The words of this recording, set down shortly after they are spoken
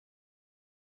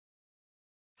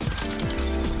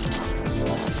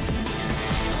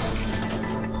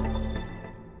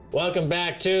Welcome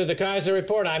back to the Keiser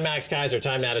Report. I'm Max Keiser.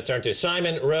 Time now to turn to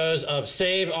Simon Rose of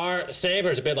Save Our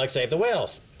Savers, a bit like Save the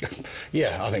Whales.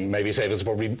 Yeah, I think maybe Savers are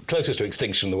probably closest to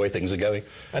extinction the way things are going.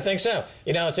 I think so.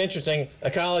 You know, it's interesting,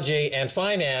 ecology and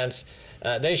finance,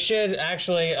 they should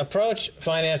actually approach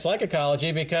finance like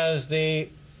ecology because the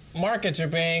markets are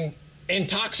being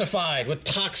intoxified with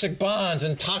toxic bonds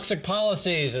and toxic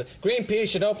policies. Greenpeace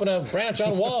should open a branch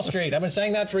on Wall Street. I've been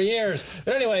saying that for years.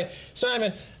 But anyway,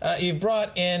 Simon, you've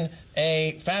brought in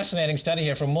a fascinating study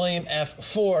here from William F.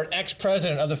 Ford,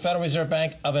 ex-president of the Federal Reserve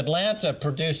Bank of Atlanta,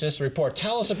 produced this report.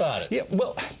 Tell us about it. Yeah,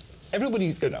 well,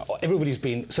 everybody's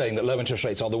been saying that low interest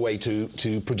rates are the way to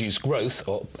produce growth,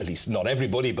 or at least not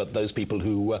everybody, but those people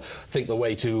who think the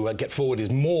way to get forward is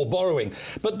more borrowing.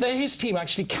 But his team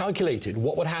actually calculated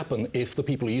what would happen if the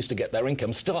people who used to get their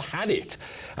income still had it.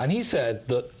 And he said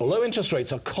that low interest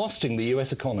rates are costing the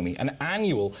US economy an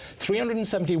annual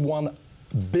 $371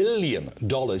 billion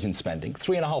in spending,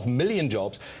 3.5 million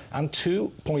jobs, and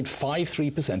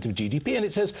 2.53% of GDP. And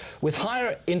it says, with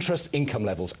higher interest income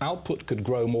levels, output could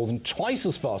grow more than twice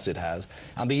as fast as it has,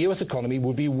 and the US economy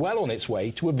would be well on its way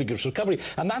to a vigorous recovery.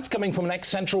 And that's coming from an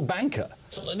ex-central banker.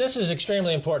 This is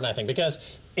extremely important, I think,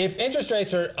 because if interest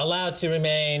rates are allowed to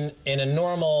remain in a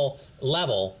normal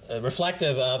level,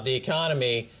 reflective of the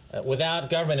economy without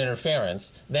government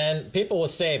interference, then people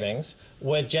with savings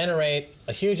would generate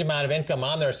a huge amount of income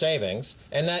on their savings,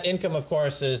 and that income, of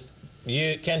course,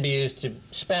 can be used to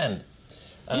spend.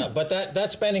 But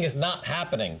that spending is not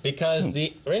happening because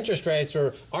the interest rates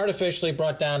are artificially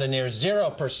brought down to near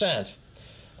 0%.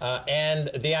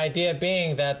 And the idea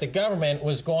being that the government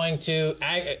was going to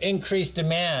increase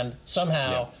demand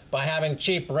somehow by having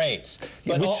cheap rates.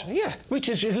 But which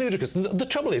is ludicrous. The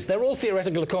trouble is, they're all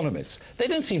theoretical economists. They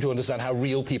don't seem to understand how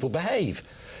real people behave.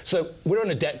 So we're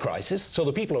in a debt crisis, so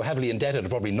the people who are heavily indebted are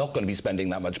probably not going to be spending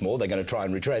that much more. They're going to try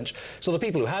and retrench. So the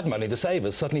people who had money, the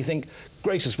savers, suddenly think,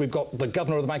 gracious, we've got the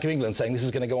governor of the Bank of England saying this is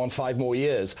going to go on 5 more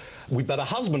years. We better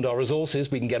husband our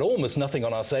resources. We can get almost nothing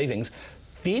on our savings.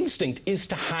 The instinct is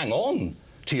to hang on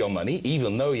to your money,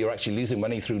 even though you're actually losing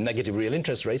money through negative real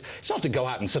interest rates. It's not to go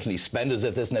out and suddenly spend as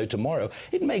if there's no tomorrow.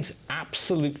 It makes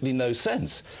absolutely no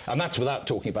sense. And that's without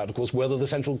talking about, of course, whether the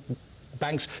central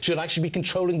banks should actually be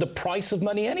controlling the price of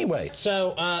money anyway.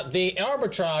 So the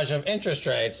arbitrage of interest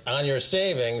rates on your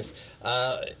savings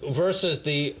versus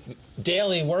the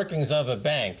daily workings of a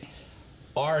bank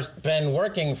are been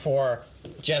working for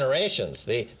generations.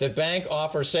 The bank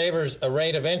offers savers a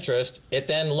rate of interest. It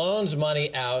then loans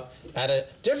money out at a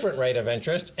different rate of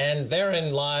interest, and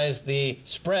therein lies the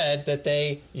spread that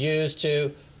they use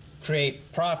to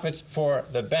create profits for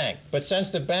the bank. But since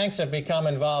the banks have become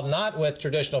involved not with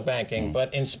traditional banking,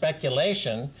 but in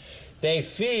speculation, they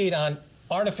feed on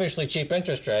artificially cheap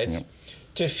interest rates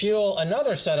to fuel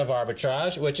another set of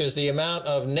arbitrage, which is the amount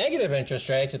of negative interest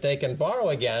rates that they can borrow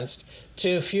against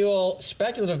to fuel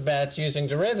speculative bets using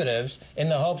derivatives in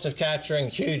the hopes of capturing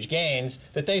huge gains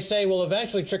that they say will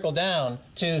eventually trickle down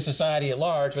to society at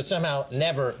large, but somehow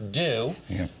never do.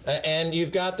 And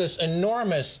you've got this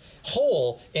enormous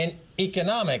hole in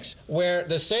economics where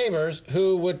the savers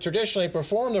who would traditionally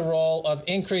perform the role of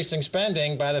increasing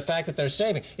spending by the fact that they're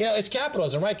saving. You know, it's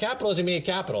capitalism, right? Capitalism, you need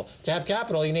capital. To have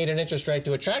capital, you need an interest rate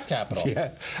to attract capital.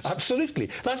 Yeah, absolutely.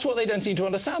 That's what they don't seem to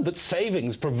understand, that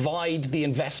savings provide the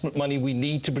investment money we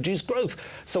need to produce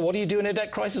growth. So what do you do in a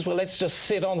debt crisis? Well, let's just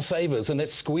sit on savers and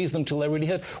let's squeeze them till they're really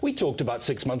hurt. We talked about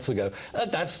 6 months ago.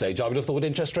 At that stage, I would have thought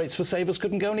interest rates for savers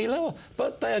couldn't go any lower.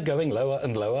 But they're going lower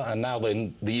and lower. And now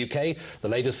in the UK, the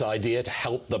latest idea to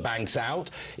help the banks out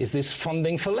is this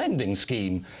funding for lending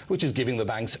scheme, which is giving the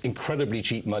banks incredibly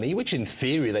cheap money, which in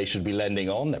theory they should be lending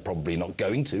on. They're probably not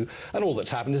going to. And all that's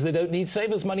happened is they don't need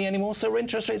savers' money anymore, so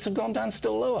interest rates have gone down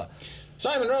still lower.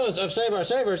 Simon Rose of Save Our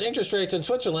Savers, interest rates in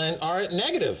Switzerland are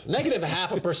negative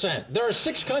 0.5%. There are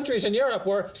 6 countries in Europe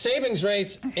where savings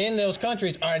rates in those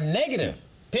countries are negative.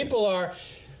 People are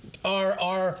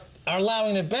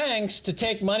allowing the banks to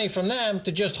take money from them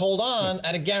to just hold on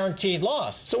at a guaranteed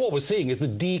loss. So what we're seeing is the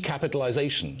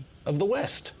decapitalization of the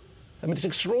West. I mean, it's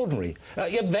extraordinary.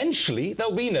 Eventually,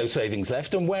 there'll be no savings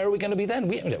left, and where are we going to be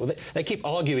then? They keep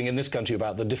arguing in this country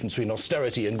about the difference between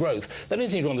austerity and growth. They don't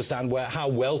seem to understand how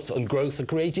wealth and growth are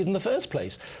created in the first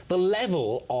place. The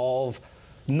level of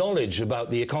knowledge about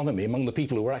the economy among the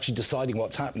people who are actually deciding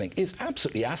what's happening is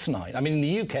absolutely asinine. I mean, in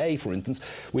the UK, for instance,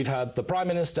 we've had the Prime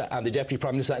Minister and the Deputy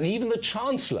Prime Minister and even the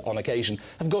Chancellor on occasion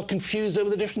have got confused over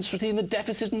the difference between the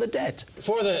deficit and the debt.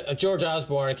 For George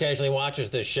Osborne occasionally watches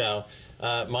this show,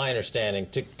 my understanding,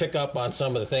 to pick up on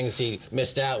some of the things he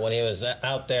missed out when he was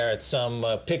out there at some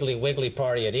Piggly Wiggly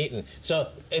party at Eton. So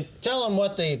tell him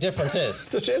what the difference is.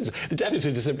 The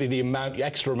deficit is simply the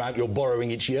extra amount you're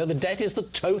borrowing each year. The debt is the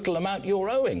total amount you're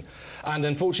owing. And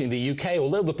unfortunately, the UK,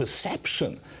 although the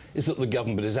perception is that the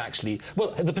government is actually, well,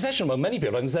 the perception among many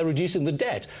people is they're reducing the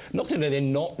debt. Not only are they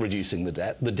not reducing the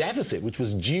debt, the deficit, which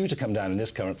was due to come down in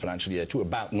this current financial year to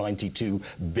about £92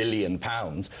 billion,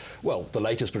 well, the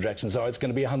latest projections are it's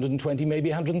going to be 120, maybe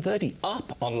 130,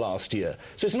 up on last year.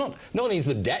 So it's not only is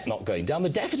the debt not going down, the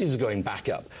deficit is going back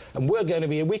up. And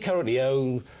we currently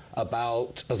owe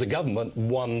about, as a government,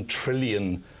 £1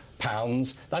 trillion.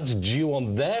 That's due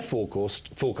on their forecast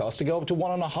to go up to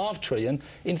 $1.5 trillion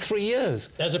in 3 years.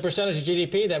 As a percentage of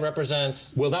GDP, that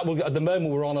represents? Well, that will, at the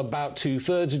moment, we're on about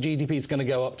 2/3 of GDP. It's going to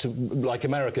go up to, like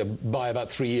America, by about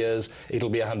 3 years,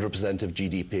 it'll be 100% of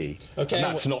GDP. Okay. And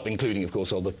that's not including, of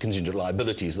course, all the contingent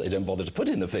liabilities that they don't bother to put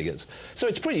in the figures. So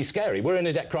it's pretty scary. We're in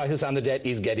a debt crisis and the debt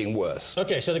is getting worse.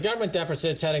 Okay, so the government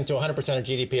deficit's heading to 100% of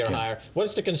GDP or higher.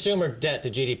 What's the consumer debt to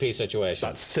GDP situation?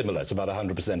 That's similar. It's about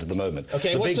 100% at the moment.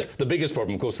 Okay, the biggest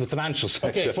problem, of course, is the financial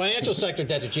sector. Okay, financial sector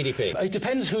debt to GDP. It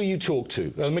depends who you talk to.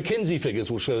 McKinsey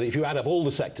figures will show that if you add up all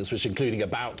the sectors, which including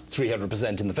about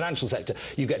 300% in the financial sector,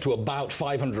 you get to about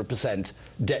 500%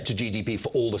 debt to GDP for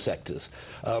all the sectors.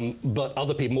 But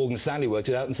other people, Morgan Stanley worked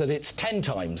it out and said it's 10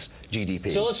 times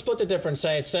GDP. So let's split the difference,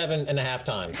 say it's 7.5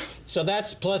 times. So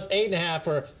that's plus 8.5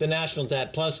 for the national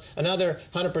debt, plus another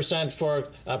 100% for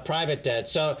private debt.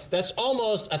 So that's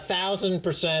almost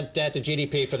 1,000% debt to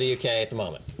GDP for the UK at the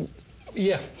moment.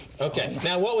 Yeah. Okay.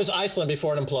 Now, what was Iceland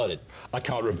before it imploded? I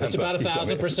can't remember. It's about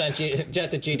 1,000%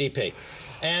 debt to GDP.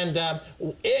 And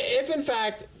if, in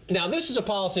fact, now this is a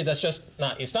policy that's just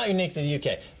it's not unique to the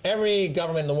UK. Every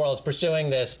government in the world is pursuing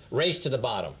this race to the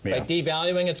bottom, by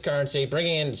devaluing its currency,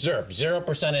 bringing in ZIRP,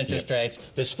 0% interest rates,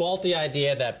 this faulty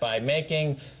idea that by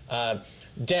making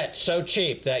debt so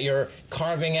cheap that you're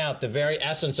carving out the very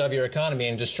essence of your economy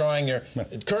and destroying your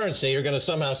currency, you're going to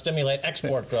somehow stimulate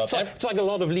export growth. It's like a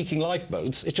lot of leaking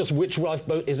lifeboats. It's just which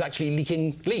lifeboat is actually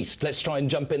leaking least. Let's try and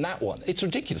jump in that one. It's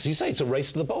ridiculous. You say it's a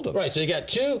race to the bottom. Right, so you got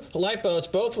two lifeboats,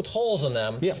 both with holes in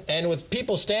them, and with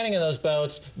people standing in those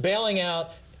boats, bailing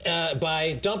out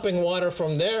by dumping water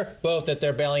from their boat that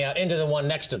they're bailing out into the one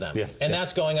next to them. And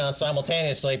that's going on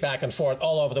simultaneously back and forth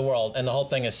all over the world, and the whole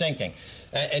thing is sinking.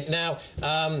 And now,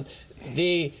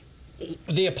 the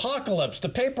apocalypse, the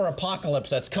paper apocalypse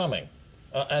that's coming,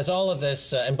 as all of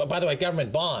this, and by the way,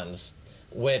 government bonds,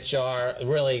 which are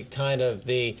really kind of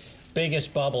the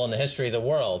biggest bubble in the history of the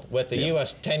world, with the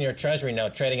U.S. 10-year Treasury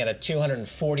note trading at a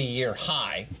 240-year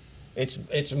high. It's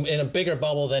in a bigger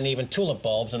bubble than even tulip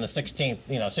bulbs in the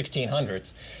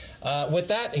 1600s. With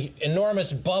that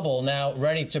enormous bubble now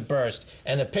ready to burst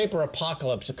and the paper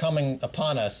apocalypse coming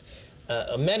upon us,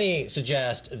 many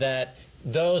suggest that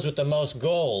those with the most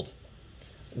gold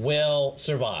will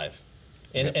survive.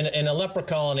 In a leper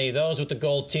colony, those with the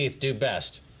gold teeth do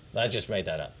best. I just made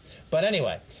that up. But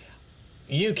anyway,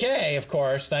 UK, of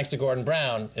course, thanks to Gordon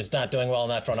Brown, is not doing well on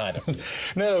that front either.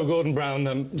 No, Gordon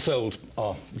Brown sold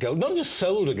gold. Not just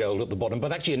sold a gold at the bottom,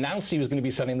 but actually announced he was going to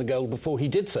be selling the gold before he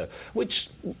did so, which,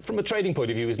 from a trading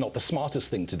point of view, is not the smartest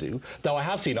thing to do. Though I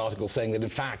have seen articles saying that, in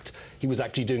fact, he was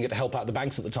actually doing it to help out the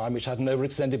banks at the time, which had an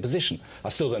overextended position. I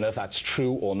still don't know if that's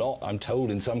true or not. I'm told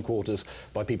in some quarters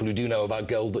by people who do know about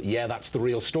gold that, yeah, that's the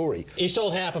real story. He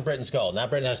sold half of Britain's gold. Now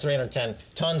Britain has 310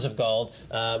 tons of gold,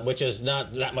 which is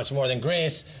not that much more than Greece.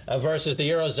 Versus the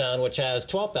Eurozone, which has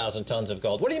 12,000 tons of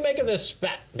gold. What do you make of this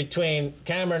spat between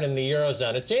Cameron and the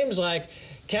Eurozone? It seems like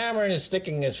Cameron is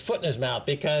sticking his foot in his mouth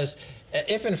because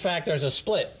if, in fact, there's a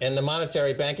split and the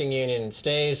monetary banking union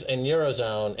stays in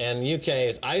Eurozone and UK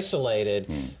is isolated,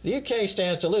 the UK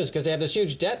stands to lose because they have this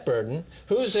huge debt burden.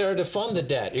 Who's there to fund the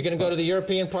debt? You're going to go to the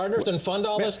European partners and fund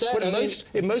all this debt?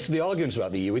 In most of the arguments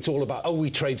about the EU, it's all about, oh,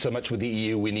 we trade so much with the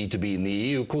EU, we need to be in the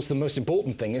EU. Of course, the most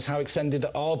important thing is how extended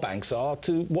our banks are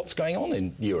to what's going on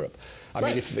in Europe. I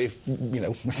mean, if you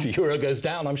know, if the euro goes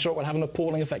down, I'm sure it will have an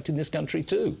appalling effect in this country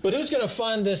too. But who's going to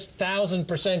fund this 1,000%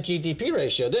 GDP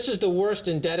ratio? This is the worst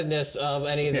indebtedness of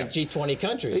any of the G20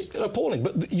 countries. Appalling.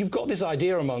 But you've got this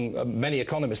idea among many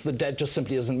economists that debt just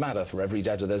simply doesn't matter. For every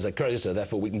debtor, there's a creditor.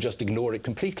 Therefore, we can just ignore it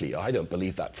completely. I don't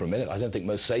believe that for a minute. I don't think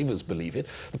most savers believe it.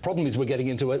 The problem is we're getting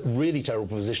into a really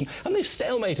terrible position, and they've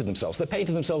stalemated themselves. They're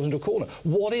painted themselves into a corner.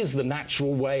 What is the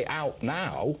natural way out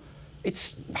now?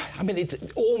 I mean, it's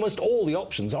almost all the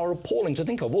options are appalling to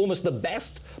think of. Almost the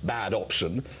best bad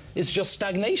option is just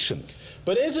stagnation.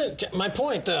 But my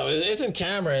point, though, isn't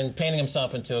Cameron painting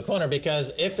himself into a corner?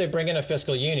 Because if they bring in a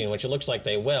fiscal union, which it looks like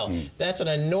they will, that's an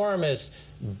enormous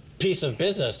piece of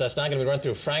business that's not going to be run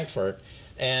through Frankfurt,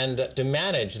 and to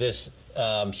manage this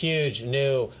huge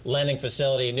new lending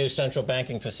facility, new central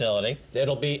banking facility.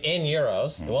 It'll be in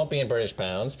euros. It won't be in British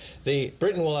pounds.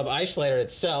 Britain will have isolated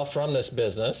itself from this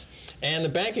business, and the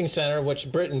banking center,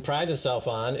 which Britain prides itself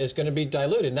on, is going to be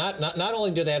diluted. Not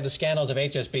only do they have the scandals of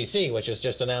HSBC, which has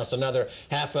just announced another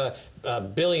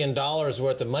 $500 million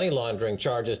worth of money laundering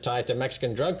charges tied to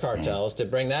Mexican drug cartels to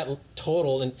bring that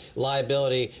total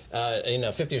liability 50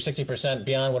 or 60%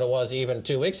 beyond what it was even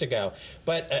 2 weeks ago.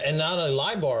 But and not only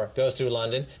LIBOR goes through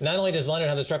London, not only does London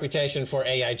have this reputation for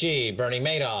AIG, Bernie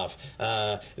Madoff,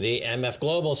 the MF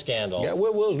Global scandal. Yeah,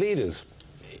 we're world leaders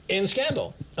in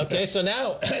scandal. Okay, so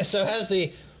now,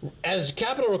 as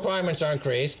capital requirements are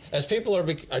increased, as people are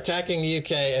attacking the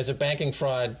UK as a banking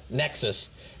fraud nexus,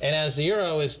 and as the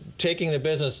euro is taking the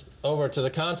business over to the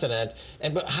continent,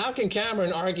 but how can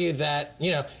Cameron argue that,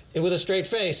 with a straight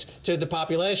face to the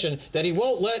population, that he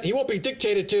won't be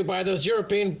dictated to by those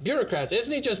European bureaucrats?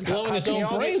 Isn't he just blowing his own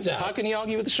brains out? How can he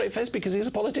argue with a straight face? Because he's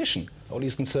a politician. All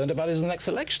he's concerned about is the next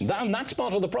election. And that's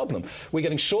part of the problem. We're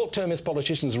getting short-termist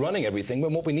politicians running everything,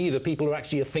 when what we need are people who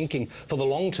actually are thinking for the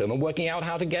long term and working out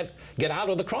how to get out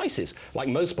of the crisis. Like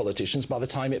most politicians, by the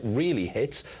time it really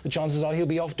hits, the chances are he'll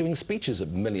be off doing speeches at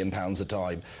 £1 million a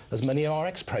time, as many of our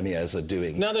ex-premiers are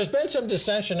doing. Now, there's been some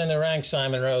dissension in the ranks,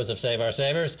 Simon Rose of Save Our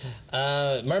Savers.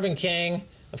 Mervyn King,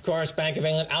 of course, Bank of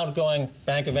England, outgoing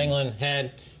Bank of England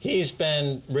head, he's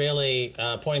been really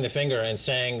pointing the finger and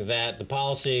saying that the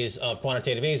policies of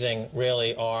quantitative easing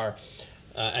really are,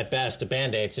 at best, a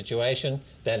Band-Aid situation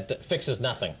that fixes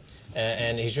nothing.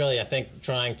 And he's really, I think,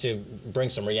 trying to bring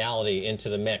some reality into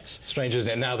the mix. Strange,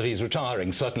 isn't it? Now that he's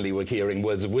retiring, suddenly we're hearing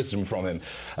words of wisdom from him.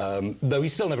 Though he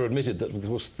still never admitted that, of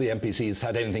course, the MPCs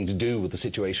had anything to do with the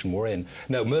situation we're in.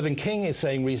 No, Mervyn King is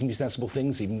saying reasonably sensible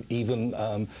things,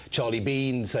 even Charlie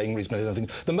Bean saying reasonably sensible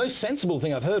things. The most sensible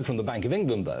thing I've heard from the Bank of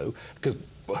England, though,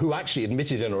 who actually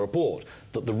admitted in a report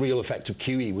that the real effect of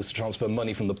QE was to transfer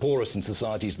money from the poorest in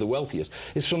society to the wealthiest,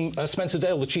 is from Spencer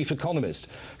Dale, the chief economist,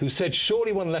 who said,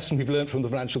 surely one lesson we've learned from the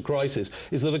financial crisis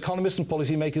is that economists and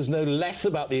policymakers know less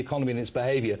about the economy and its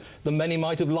behaviour than many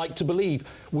might have liked to believe.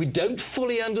 We don't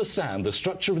fully understand the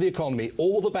structure of the economy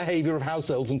or the behaviour of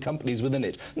households and companies within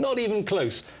it. Not even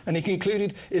close. And he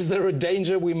concluded, is there a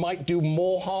danger we might do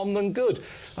more harm than good?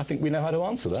 I think we know how to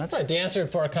answer that. Right. The answer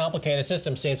for a complicated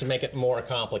system seems to make it more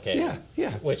complicated.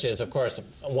 Yeah. Which is, of course,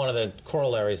 one of the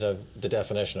corollaries of the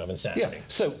definition of insanity. Yeah.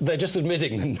 So they're just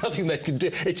admitting that nothing they can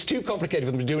do. It's too complicated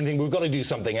for them to do anything. We've got to do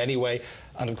something anyway.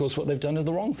 And, of course, what they've done are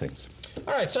the wrong things.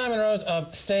 All right. Simon Rose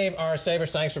of Save Our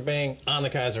Savers, thanks for being on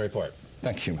the Keiser Report.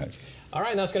 Thank you, Max. All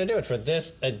right, that's going to do it for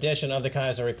this edition of the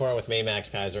Keiser Report with me, Max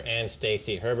Keiser, and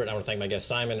Stacey Herbert. I want to thank my guest,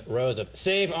 Simon Rose of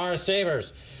Save Our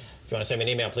Savers. If you want to send me an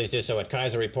email, please do so at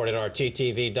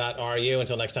keiserreport@rttv.ru.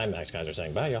 Until next time, Max Keiser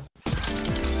saying bye, y'all.